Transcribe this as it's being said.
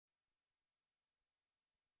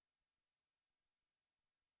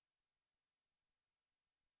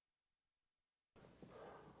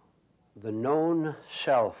The known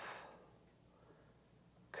self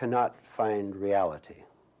cannot find reality.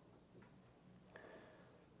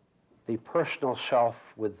 The personal self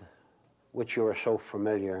with which you are so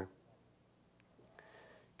familiar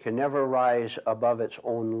can never rise above its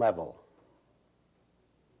own level.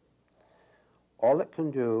 All it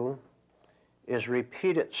can do is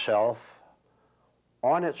repeat itself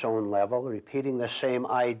on its own level, repeating the same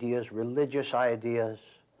ideas, religious ideas,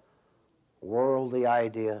 worldly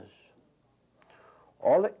ideas.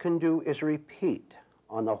 All it can do is repeat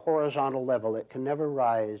on the horizontal level. It can never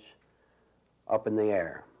rise up in the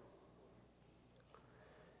air.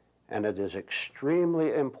 And it is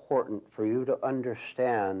extremely important for you to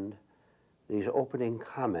understand these opening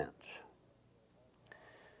comments.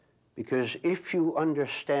 Because if you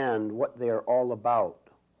understand what they are all about,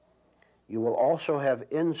 you will also have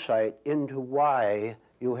insight into why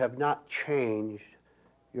you have not changed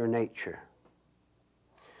your nature.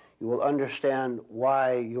 You will understand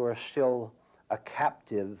why you are still a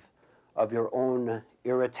captive of your own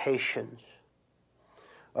irritations,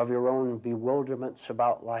 of your own bewilderments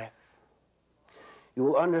about life. You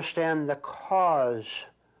will understand the causes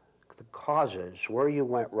where you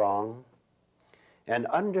went wrong, and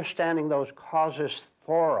understanding those causes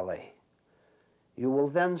thoroughly, you will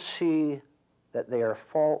then see that they are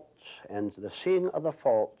faults, and the seeing of the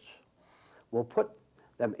faults will put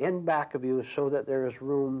them in back of you so that there is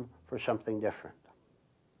room for something different.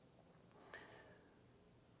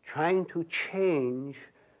 Trying to change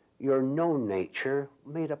your known nature,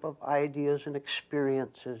 made up of ideas and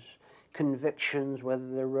experiences, convictions,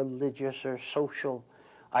 whether they're religious or social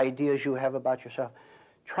ideas you have about yourself,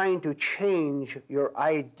 trying to change your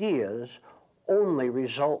ideas only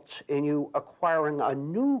results in you acquiring a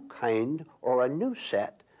new kind or a new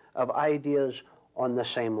set of ideas on the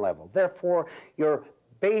same level. Therefore, your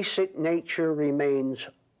basic nature remains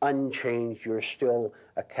unchanged. You're still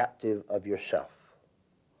a captive of yourself.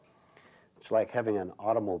 It's like having an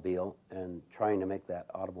automobile and trying to make that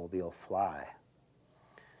automobile fly.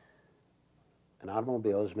 An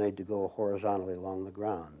automobile is made to go horizontally along the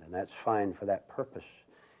ground, and that's fine for that purpose.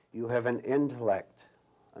 You have an intellect,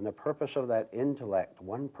 and the purpose of that intellect,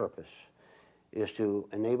 one purpose, is to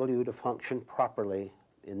enable you to function properly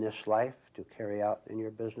in this life, to carry out in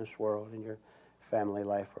your business world, in your family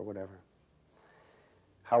life, or whatever.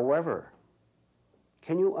 However,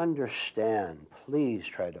 can you understand, please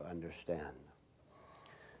try to understand,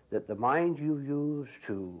 that the mind you use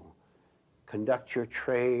to conduct your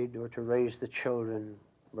trade or to raise the children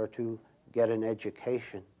or to get an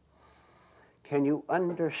education, can you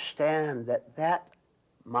understand that that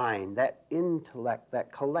mind, that intellect,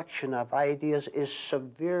 that collection of ideas is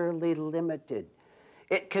severely limited?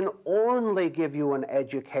 It can only give you an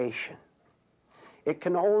education. It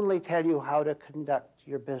can only tell you how to conduct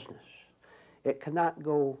your business. It cannot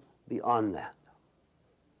go beyond that.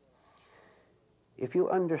 If you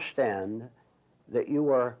understand that you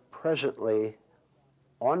are presently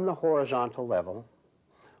on the horizontal level,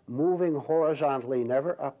 moving horizontally,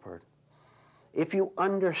 never upward, if you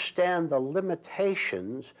understand the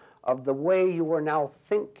limitations of the way you are now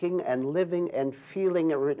thinking and living and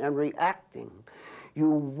feeling and reacting, you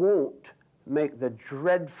won't make the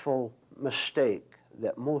dreadful mistake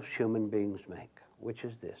that most human beings make, which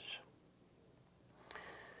is this.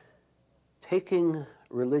 Taking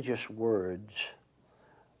religious words,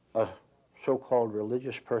 a so-called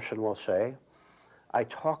religious person will say, I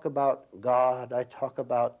talk about God, I talk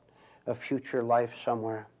about a future life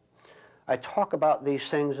somewhere. I talk about these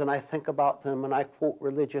things and I think about them and I quote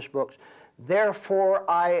religious books. Therefore,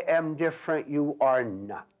 I am different, you are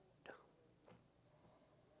not.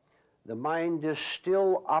 The mind is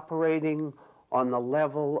still operating on the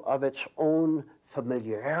level of its own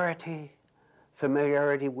familiarity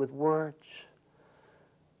with words.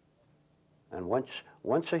 And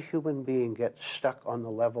once a human being gets stuck on the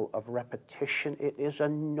level of repetition, it is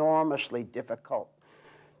enormously difficult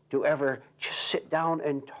to ever just sit down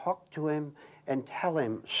and talk to him and tell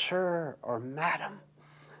him, sir or madam,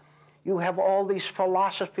 you have all these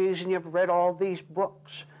philosophies and you've read all these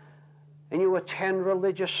books and you attend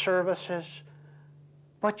religious services,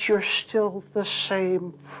 but you're still the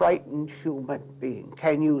same frightened human being.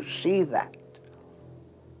 Can you see that?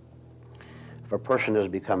 If a person has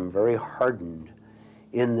become very hardened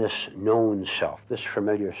in this known self, this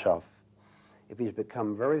familiar self, if he's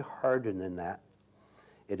become very hardened in that,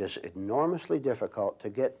 it is enormously difficult to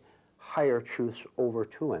get higher truths over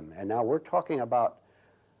to him. And now we're talking about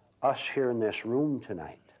us here in this room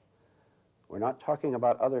tonight. We're not talking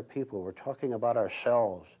about other people. We're talking about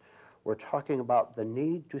ourselves. We're talking about the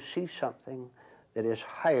need to see something that is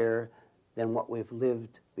higher than what we've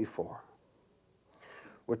lived before.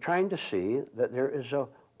 We're trying to see that there is a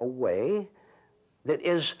way that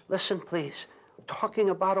is, listen please, talking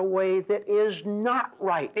about a way that is not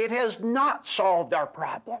right. It has not solved our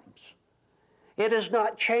problems. It has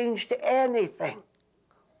not changed anything.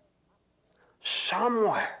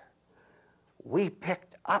 Somewhere we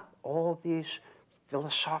picked up all these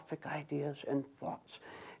philosophic ideas and thoughts,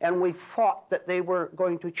 and we thought that they were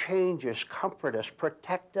going to change us, comfort us,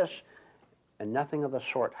 protect us, and nothing of the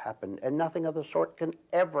sort happened, and nothing of the sort can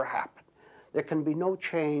ever happen. There can be no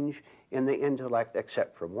change in the intellect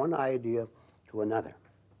except from one idea to another.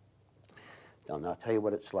 Now, I'll tell you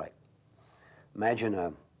what it's like. Imagine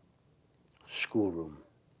a schoolroom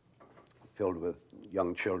filled with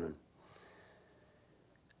young children.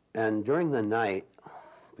 And during the night,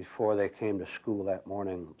 before they came to school that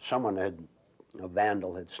morning, a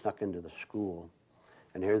vandal had snuck into the school,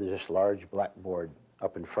 and here's this large blackboard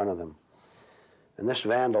up in front of them. And this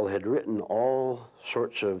vandal had written all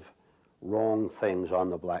sorts of wrong things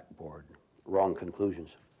on the blackboard, wrong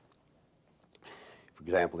conclusions. For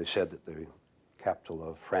example, he said that the capital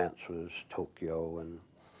of France was Tokyo, and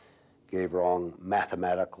gave wrong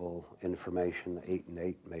mathematical information. 8 and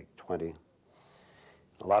 8 make 20.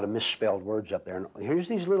 A lot of misspelled words up there. And here's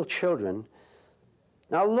these little children.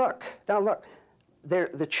 Now look.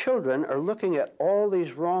 The children are looking at all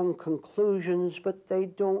these wrong conclusions, but they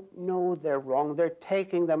don't know they're wrong. They're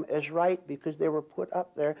taking them as right because they were put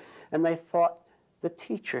up there, and they thought the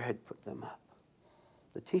teacher had put them up.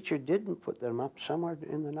 The teacher didn't put them up. Somewhere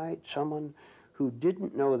in the night, someone who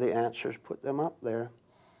didn't know the answers put them up there.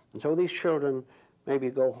 And so these children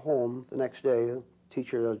maybe go home the next day. The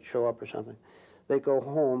teacher doesn't show up or something. They go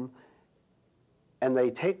home, and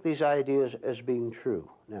they take these ideas as being true.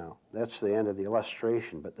 Now, that's the end of the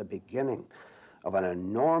illustration, but the beginning of an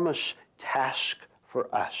enormous task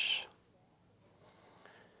for us.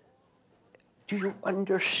 Do you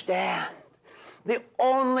understand? The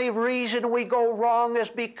only reason we go wrong is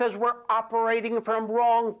because we're operating from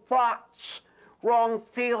wrong thoughts, wrong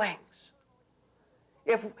feelings.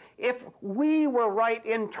 If we were right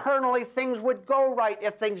internally, things would go right.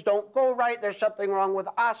 If things don't go right, there's something wrong with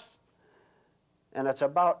us. And it's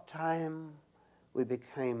about time we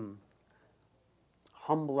became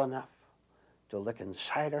humble enough to look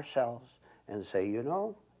inside ourselves and say, you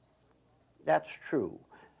know, that's true.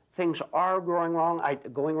 Things are going wrong. I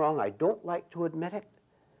don't like to admit it,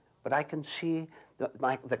 but I can see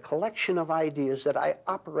the collection of ideas that I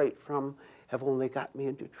operate from have only got me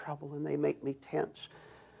into trouble, and they make me tense.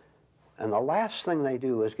 And the last thing they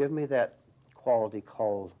do is give me that quality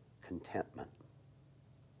called contentment.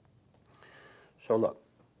 So look,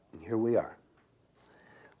 here we are.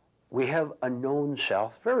 We have a known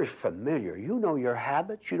self, very familiar. You know your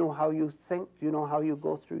habits, you know how you think, you know how you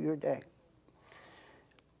go through your day.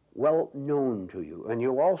 Well known to you. And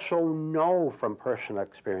you also know from personal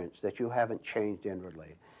experience that you haven't changed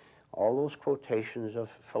inwardly. All those quotations of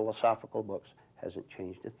philosophical books hasn't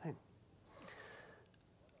changed a thing.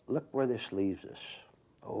 Look where this leaves us.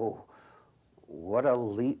 Oh, what a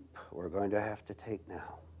leap we're going to have to take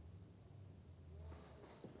now.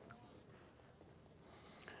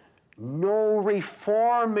 No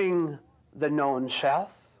reforming the known self.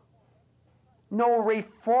 No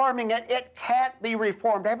reforming it. It can't be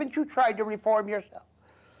reformed. Haven't you tried to reform yourself?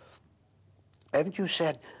 Haven't you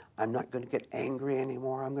said, I'm not going to get angry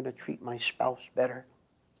anymore. I'm going to treat my spouse better.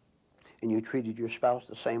 And you treated your spouse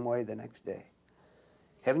the same way the next day.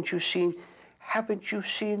 Haven't you seen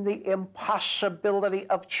the impossibility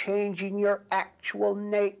of changing your actual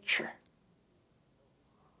nature?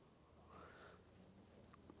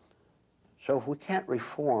 So if we can't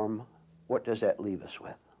reform, what does that leave us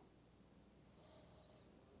with?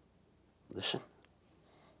 Listen.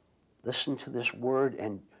 Listen to this word,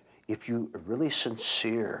 and if you are really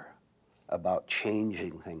sincere about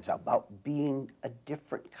changing things, about being a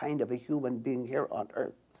different kind of a human being here on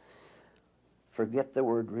earth, forget the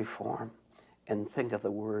word reform and think of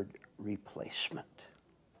the word replacement.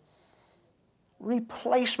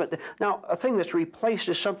 Replacement. Now, a thing that's replaced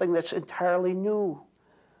is something that's entirely new.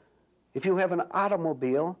 If you have an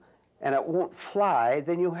automobile and it won't fly,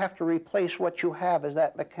 then you have to replace what you have as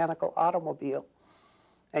that mechanical automobile.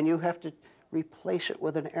 And you have to replace it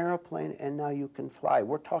with an airplane, and now you can fly.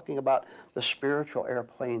 We're talking about the spiritual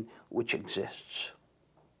airplane which exists.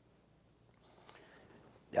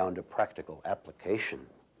 Down to practical application.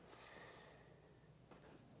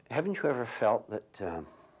 Haven't you ever felt that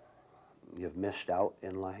you've missed out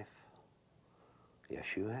in life? Yes,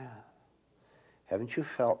 you have. Haven't you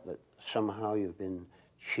felt that somehow you've been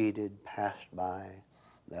cheated, passed by,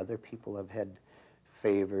 that other people have had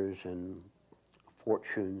favors and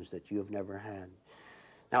fortunes that you've never had?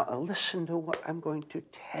 Now, listen to what I'm going to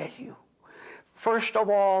tell you. First of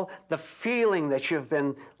all, the feeling that you've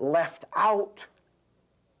been left out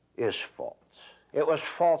is false. It was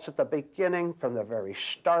false at the beginning, from the very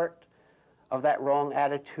start of that wrong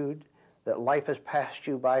attitude, that life has passed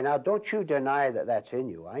you by. Now, don't you deny that that's in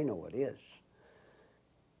you. I know it is.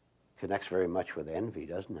 Connects very much with envy,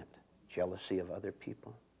 doesn't it? Jealousy of other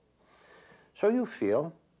people. So you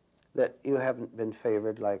feel that you haven't been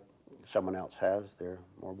favored like someone else has. They're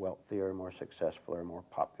more wealthy or more successful or more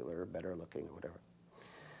popular or better looking or whatever.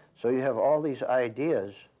 So you have all these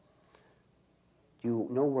ideas. Do you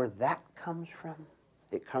know where that comes from?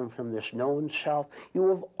 It comes from this known self. You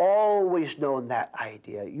have always known that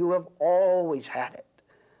idea. You have always had it.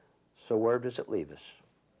 So where does it leave us?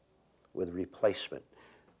 With replacement.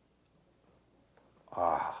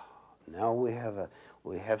 Now we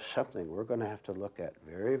have something we're going to have to look at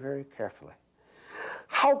very, very carefully.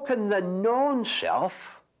 How can the known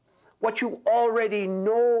self, what you already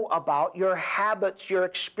know about, your habits, your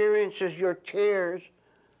experiences, your tears,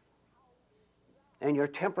 and your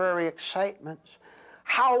temporary excitements,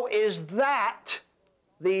 how is that,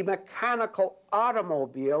 the mechanical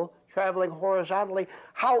automobile traveling horizontally,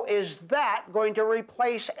 how is that going to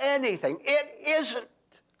replace anything? It isn't.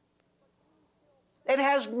 It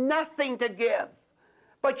has nothing to give.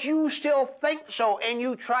 But you still think so, and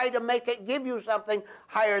you try to make it give you something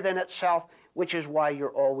higher than itself, which is why you're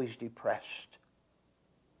always depressed.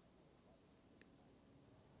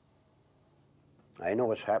 I know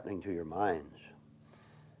what's happening to your minds.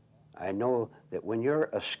 I know that when your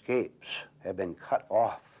escapes have been cut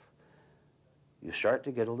off, you start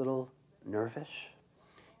to get a little nervous.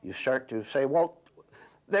 You start to say, well,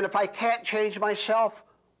 then if I can't change myself,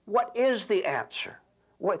 what is the answer?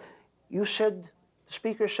 What you said, the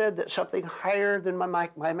speaker said that something higher than my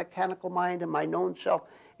mechanical mind and my known self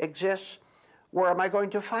exists. Where am I going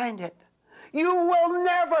to find it? You will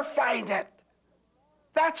never find it.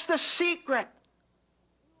 That's the secret.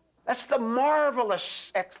 That's the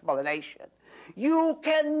marvelous explanation. You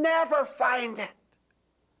can never find it.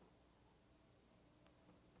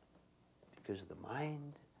 Because the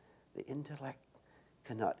mind, the intellect,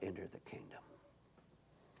 cannot enter the kingdom.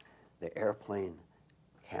 The airplane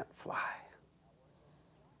can't fly.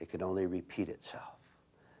 It can only repeat itself.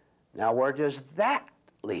 Now, where does that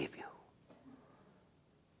leave you?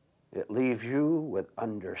 It leaves you with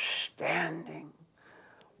understanding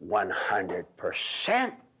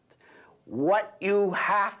 100% what you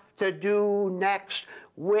have to do next,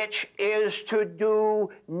 which is to do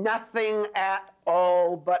nothing at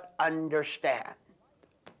all but understand.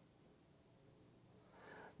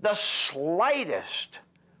 The slightest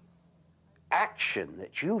action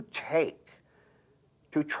that you take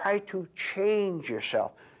to try to change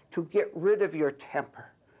yourself, to get rid of your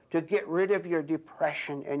temper, to get rid of your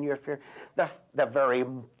depression and your fear, the very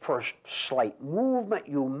first slight movement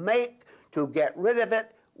you make to get rid of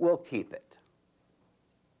it will keep it.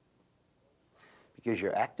 Because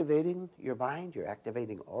you're activating your mind, you're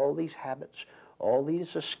activating all these habits, all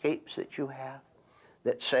these escapes that you have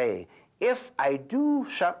that say, if I do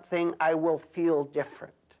something, I will feel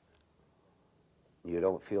different. You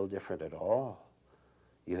don't feel different at all.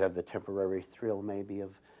 You have the temporary thrill maybe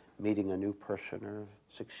of meeting a new person or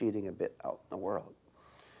succeeding a bit out in the world.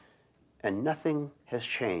 And nothing has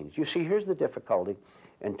changed. You see, here's the difficulty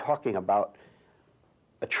in talking about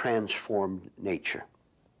a transformed nature.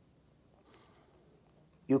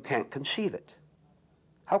 You can't conceive it.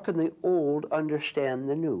 How can the old understand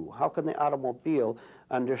the new? How can the automobile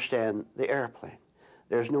understand the airplane?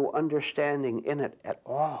 There's no understanding in it at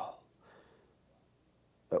all.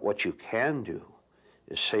 But what you can do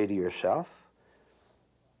is say to yourself,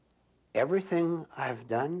 everything I've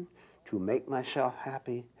done to make myself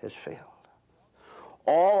happy has failed.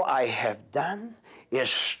 All I have done is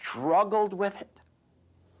struggled with it,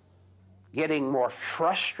 getting more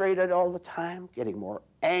frustrated all the time, getting more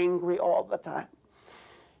angry all the time,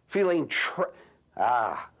 feeling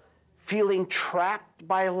trapped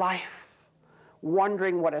by life,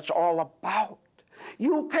 wondering what it's all about.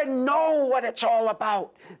 You can know what it's all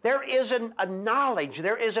about. There is a knowledge,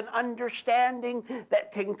 there is an understanding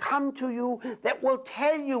that can come to you that will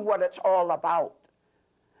tell you what it's all about.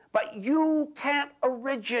 But you can't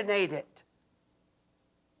originate it.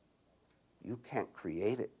 You can't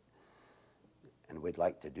create it. And we'd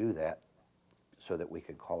like to do that so that we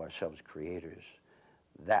can call ourselves creators.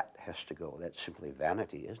 That has to go. That's simply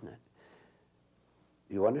vanity, isn't it?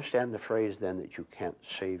 You understand the phrase then that you can't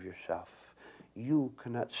save yourself. You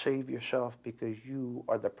cannot save yourself because you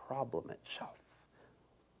are the problem itself.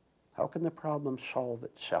 How can the problem solve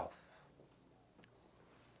itself?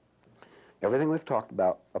 Everything we've talked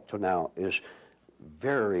about up to now is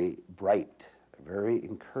very bright, very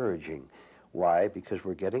encouraging. Why? Because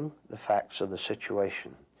we're getting the facts of the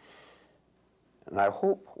situation. And I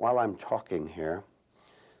hope while I'm talking here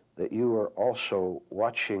that you are also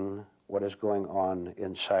watching what is going on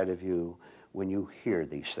inside of you when you hear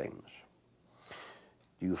these things.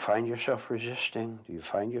 Do you find yourself resisting? Do you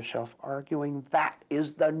find yourself arguing? That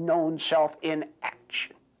is the known self in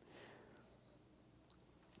action.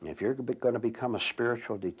 If you're going to become a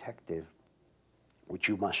spiritual detective, which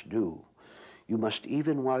you must do, you must,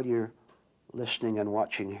 even while you're listening and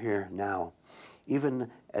watching here now, even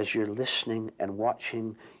as you're listening and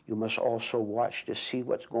watching, you must also watch to see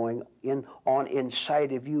what's going on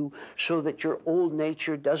inside of you, so that your old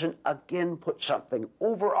nature doesn't again put something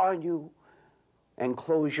over on you and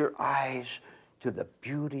close your eyes to the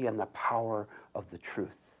beauty and the power of the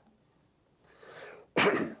truth.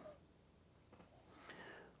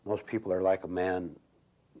 Most people are like a man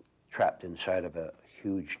trapped inside of a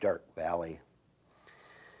huge dark valley,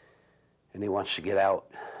 and he wants to get out,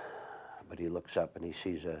 but he looks up and he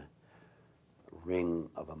sees a ring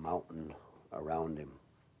of a mountain around him,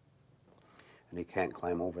 and he can't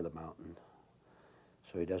climb over the mountain,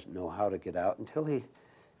 so he doesn't know how to get out until he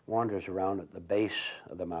wanders around at the base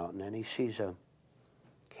of the mountain, and he sees a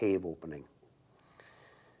cave opening,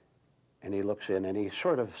 and he looks in and he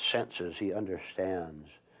sort of senses, he understands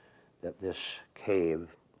that this cave,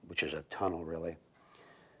 which is a tunnel really,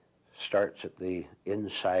 starts at the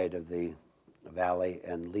inside of the valley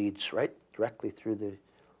and leads right directly through the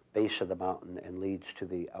base of the mountain and leads to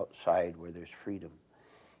the outside where there's freedom.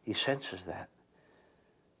 He senses that.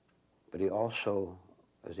 But he also,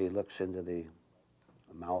 as he looks into the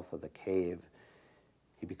mouth of the cave,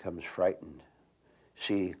 he becomes frightened.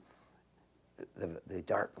 See, the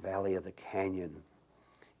dark valley of the canyon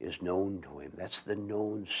is known to him. That's the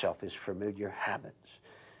known self, his familiar habits.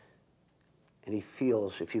 And he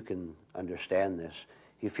feels, if you can understand this,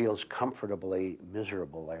 he feels comfortably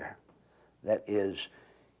miserable there. That is,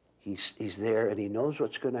 he's there and he knows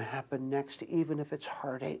what's going to happen next, even if it's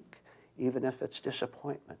heartache, even if it's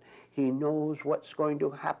disappointment. He knows what's going to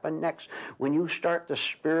happen next. When you start the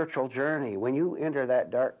spiritual journey, when you enter that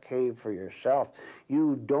dark cave for yourself,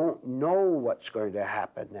 you don't know what's going to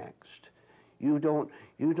happen next. You don't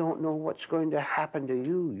know what's going to happen to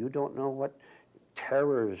you. You don't know what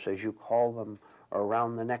terrors, as you call them, are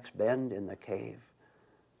around the next bend in the cave.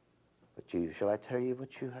 But shall I tell you what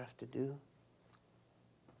you have to do?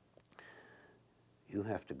 You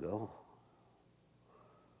have to go.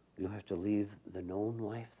 You have to leave the known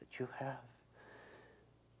life that you have.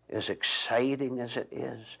 As exciting as it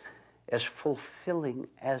is, as fulfilling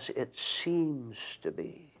as it seems to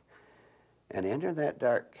be, and enter that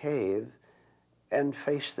dark cave and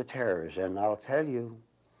face the terrors. And I'll tell you,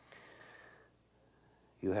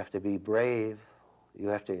 you have to be brave. You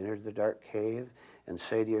have to enter the dark cave and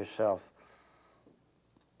say to yourself,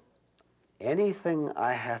 anything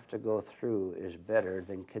I have to go through is better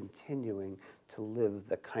than continuing to live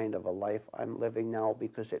the kind of a life I'm living now,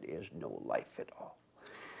 because it is no life at all.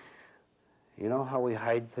 You know how we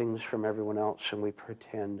hide things from everyone else and we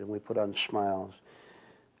pretend and we put on smiles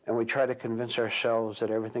and we try to convince ourselves that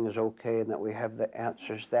everything is okay and that we have the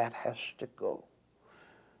answers? That has to go.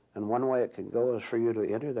 And one way it can go is for you to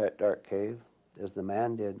enter that dark cave, as the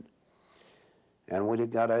man did. And when he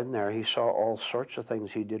got in there, he saw all sorts of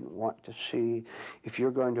things he didn't want to see. If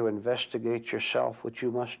you're going to investigate yourself, which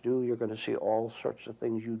you must do, you're going to see all sorts of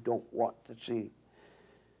things you don't want to see.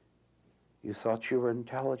 You thought you were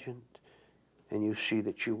intelligent, and you see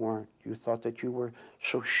that you weren't. You thought that you were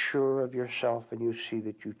so sure of yourself, and you see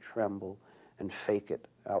that you tremble and fake it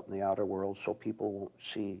out in the outer world so people won't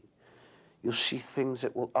see. You'll see things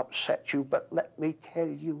that will upset you, but let me tell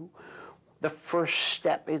you, the first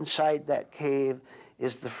step inside that cave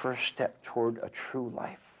is the first step toward a true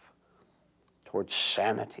life, toward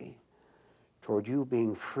sanity, toward you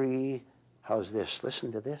being free. How's this?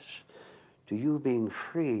 Listen to this. To you being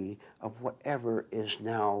free of whatever is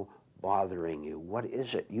now bothering you. What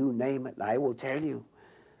is it? You name it, and I will tell you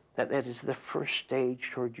that is the first stage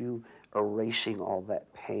toward you erasing all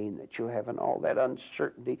that pain that you have and all that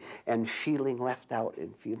uncertainty and feeling left out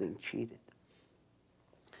and feeling cheated.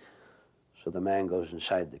 So the man goes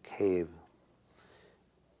inside the cave,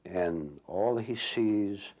 and all he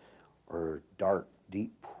sees are dark,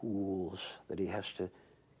 deep pools that he has to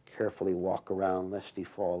carefully walk around lest he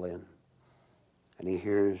fall in. And he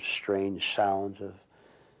hears strange sounds of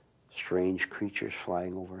strange creatures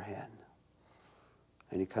flying overhead.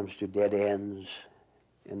 And he comes to dead ends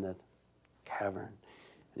in the cavern,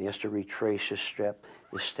 and he has to retrace his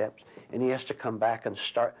steps, and he has to come back and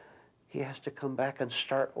start. he has to come back and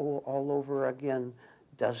start all over again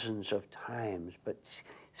dozens of times. But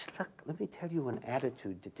look, let me tell you an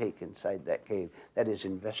attitude to take inside that cave. That is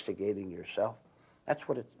investigating yourself. That's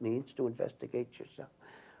what it means to investigate yourself.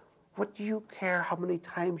 What do you care how many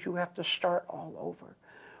times you have to start all over?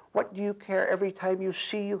 What do you care every time you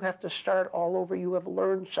see you have to start all over? You have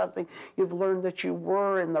learned something. You've learned that you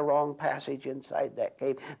were in the wrong passage inside that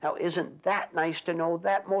cave. Now, isn't that nice to know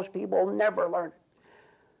that? Most people never learn it.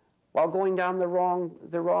 While going down the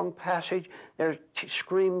wrong passage, they're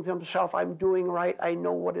screaming to themselves, I'm doing right, I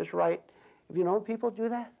know what is right. Have you known people do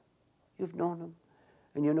that? You've known them.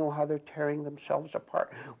 And you know how they're tearing themselves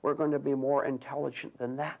apart. We're going to be more intelligent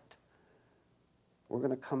than that. We're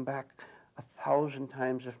going to come back 1,000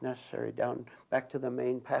 times if necessary, down back to the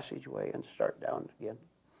main passageway and start down again.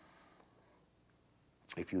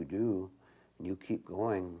 If you do, and you keep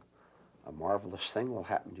going, a marvelous thing will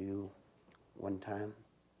happen to you one time.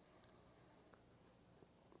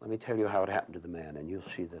 Let me tell you how it happened to the man, and you'll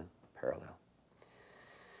see the parallel.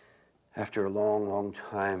 After a long, long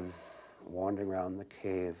time wandering around the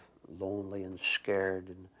cave, lonely and scared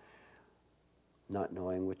and not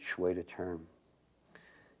knowing which way to turn,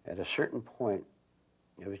 at a certain point,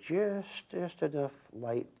 there was just enough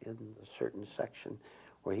light in a certain section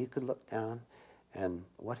where he could look down, and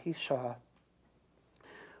what he saw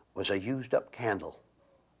was a used-up candle.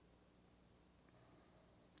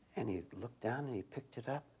 And he looked down and he picked it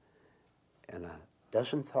up, and a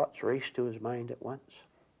dozen thoughts raced to his mind at once.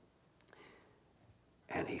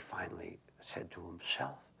 And he finally said to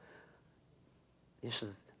himself, this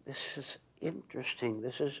is interesting,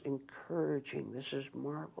 this is encouraging, this is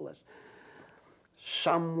marvelous.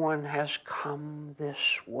 Someone has come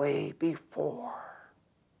this way before.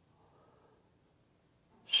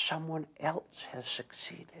 Someone else has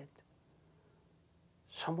succeeded.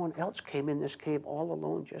 Someone else came in this cave all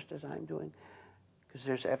alone, just as I'm doing, because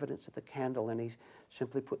there's evidence of the candle, and he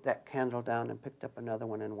simply put that candle down and picked up another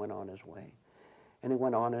one and went on his way. And he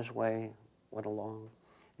went on his way, went along.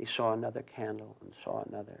 He saw another candle and saw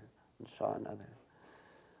another and saw another.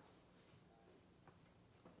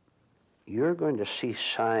 You're going to see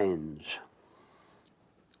signs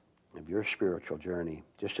of your spiritual journey,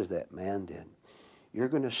 just as that man did. You're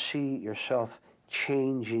going to see yourself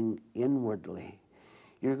changing inwardly.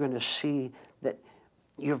 You're going to see that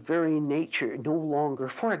your very nature no longer,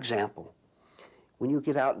 for example, when you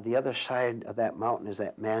get out the other side of that mountain as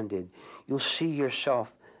that man did, you'll see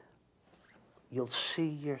yourself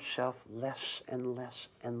less and less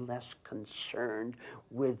and less concerned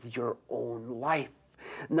with your own life.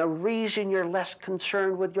 And the reason you're less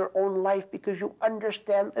concerned with your own life, because you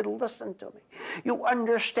understand that, listen to me, you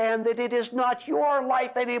understand that it is not your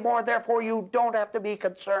life anymore, therefore you don't have to be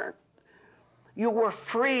concerned. You were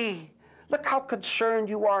free. Look how concerned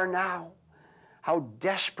you are now, how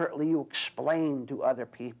desperately you explain to other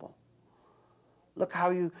people. Look how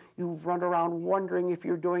you run around wondering if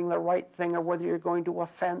you're doing the right thing or whether you're going to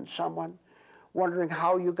offend someone, wondering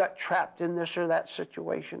how you got trapped in this or that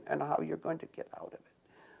situation and how you're going to get out of it.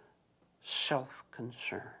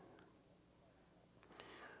 Self-concern.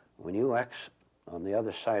 When you exit on the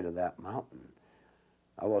other side of that mountain,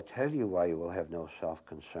 I will tell you why you will have no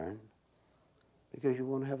self-concern. Because you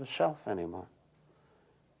won't have a self anymore.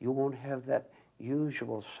 You won't have that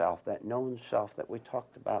usual self, that known self that we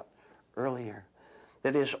talked about earlier,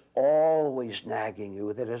 that is always nagging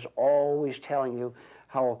you, that is always telling you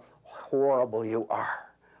how horrible you are,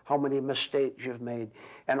 how many mistakes you've made,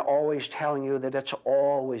 and always telling you that it's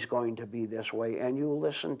always going to be this way. And you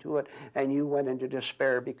listened to it, and you went into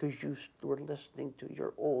despair because you were listening to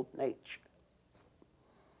your old nature.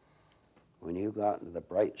 When you got into the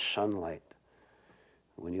bright sunlight,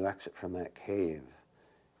 when you exit from that cave,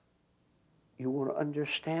 you won't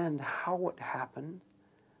understand how it happened,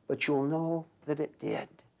 but you'll know that it did.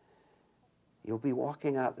 You'll be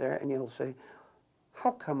walking out there and you'll say,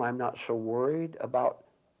 how come I'm not so worried about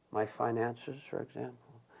my finances, for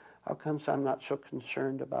example? How come I'm not so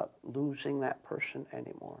concerned about losing that person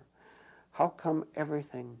anymore? How come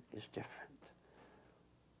everything is different?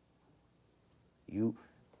 You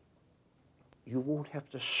won't have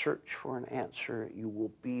to search for an answer. You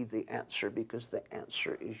will be the answer, because the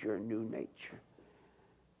answer is your new nature.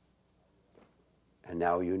 And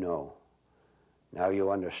now you know. Now you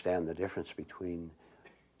understand the difference between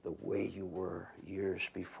the way you were years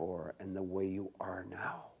before and the way you are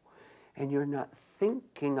now. And you're not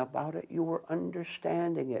thinking about it. You were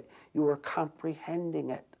understanding it. You were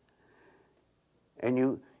comprehending it. And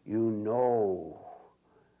you know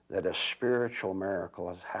that a spiritual miracle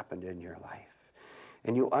has happened in your life.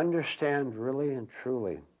 And you understand really and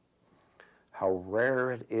truly how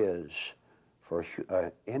rare it is for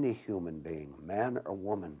any human being, man or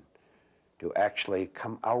woman, to actually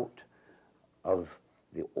come out of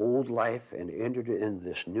the old life and entered into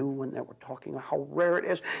this new one that we're talking about, how rare it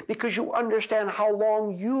is, because you understand how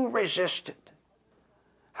long you resisted,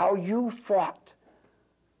 how you fought,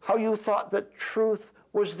 how you thought that truth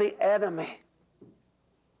was the enemy,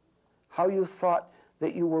 how you thought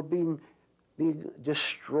that you were being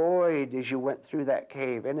destroyed as you went through that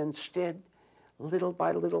cave. And instead, little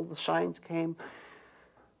by little, the signs came.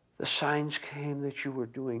 The signs came that you were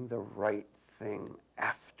doing the right thing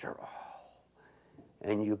after all.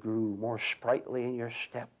 And you grew more sprightly in your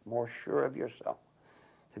step, more sure of yourself,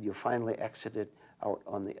 till you finally exited out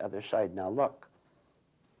on the other side. Now look,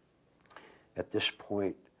 at this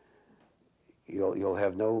point, you'll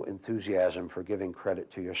have no enthusiasm for giving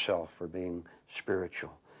credit to yourself for being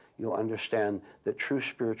spiritual. You'll understand that true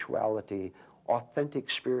spirituality, authentic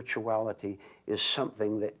spirituality, is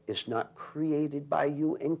something that is not created by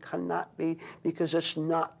you and cannot be, because it's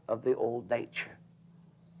not of the old nature.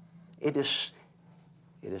 It is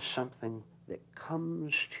something that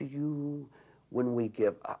comes to you when we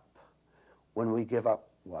give up. When we give up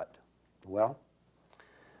what? Well,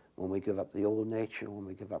 when we give up the old nature, when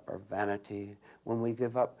we give up our vanity, when we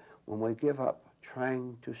give up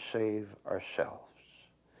trying to save ourselves.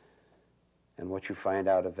 And what you find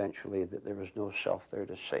out eventually, that there is no self there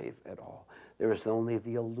to save at all. There is only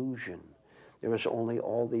the illusion. There is only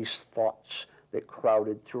all these thoughts that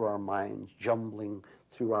crowded through our minds, jumbling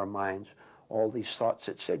through our minds, all these thoughts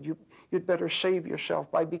that said you'd better save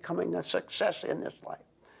yourself by becoming a success in this life.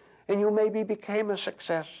 And you maybe became a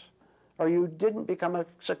success, or you didn't become a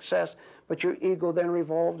success, but your ego then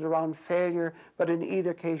revolved around failure. But in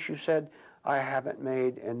either case, you said, I haven't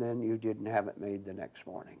made, and then you didn't have it made the next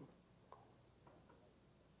morning.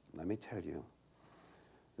 Let me tell you,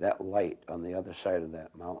 that light on the other side of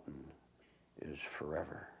that mountain is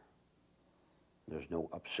forever. There's no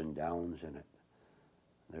ups and downs in it.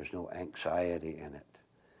 There's no anxiety in it.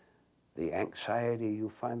 The anxiety,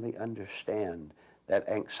 you finally understand, that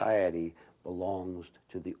anxiety belongs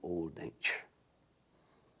to the old nature,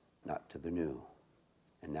 not to the new.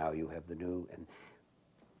 And now you have the new, and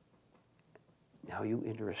now you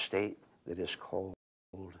enter a state that is called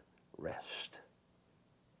rest.